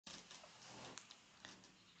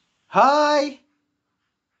Hi.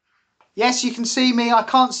 Yes, you can see me. I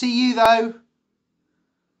can't see you though.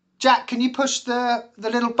 Jack, can you push the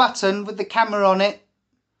little button with the camera on it?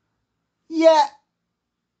 Yeah.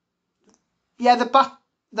 Yeah, the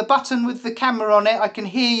button with the camera on it. I can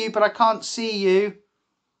hear you, but I can't see you.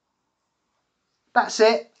 That's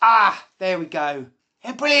it. Ah, there we go.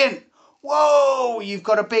 Yeah, brilliant. Whoa, you've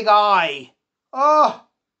got a big eye. Oh,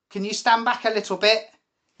 can you stand back a little bit?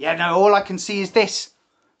 Yeah, no, all I can see is this.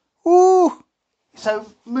 Ooh. So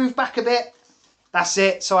move back a bit. That's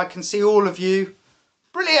it, so I can see all of you.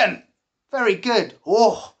 Brilliant. Very good.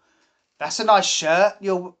 Oh, that's a nice shirt.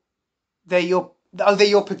 They're your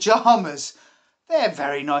pajamas. They're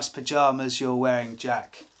very nice pajamas you're wearing,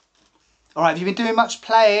 Jack. All right, have you been doing much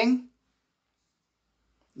playing?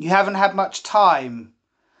 You haven't had much time.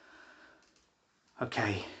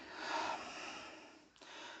 Okay.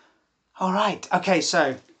 All right. Okay,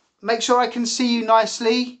 so make sure I can see you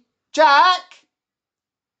nicely. Jack!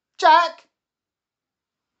 Jack!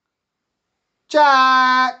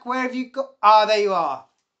 Jack! Where have you got? Ah, there you are.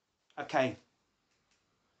 Okay.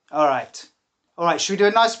 All right. All right, should we do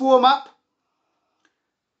a nice warm-up?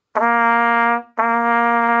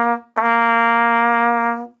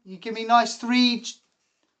 You give me nice three.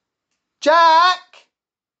 Jack!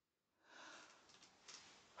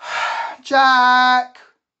 Jack!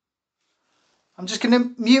 I'm just going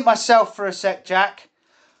to mute myself for a sec, Jack.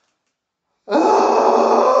 Okay.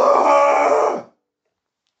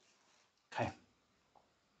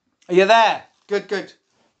 Are you there? Good, good.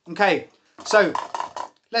 Okay, so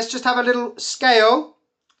let's just have a little scale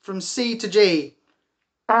from C to G.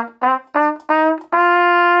 Can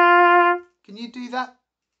you do that?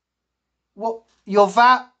 What? Your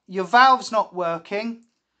valve's not working.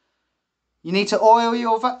 You need to oil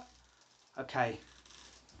your valve. Okay.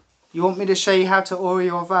 You want me to show you how to oil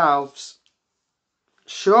your valves?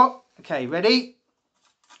 Sure. Okay, ready?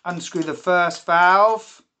 Unscrew the first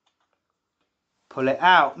valve. Pull it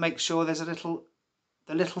out. Make sure there's the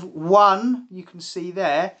little one you can see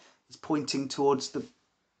there is pointing towards the...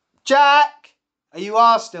 Jack! You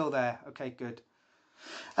are still there. Okay, good.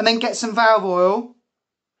 And then get some valve oil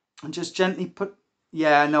and just gently put...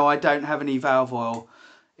 Yeah, no, I don't have any valve oil.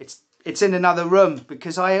 It's in another room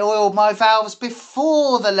because I oiled my valves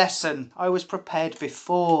before the lesson. I was prepared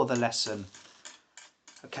before the lesson.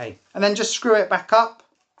 Okay, and then just screw it back up.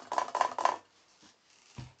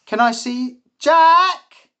 Can I see...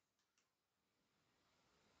 Jack!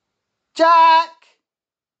 Jack!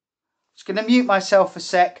 Just going to mute myself a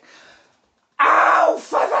sec.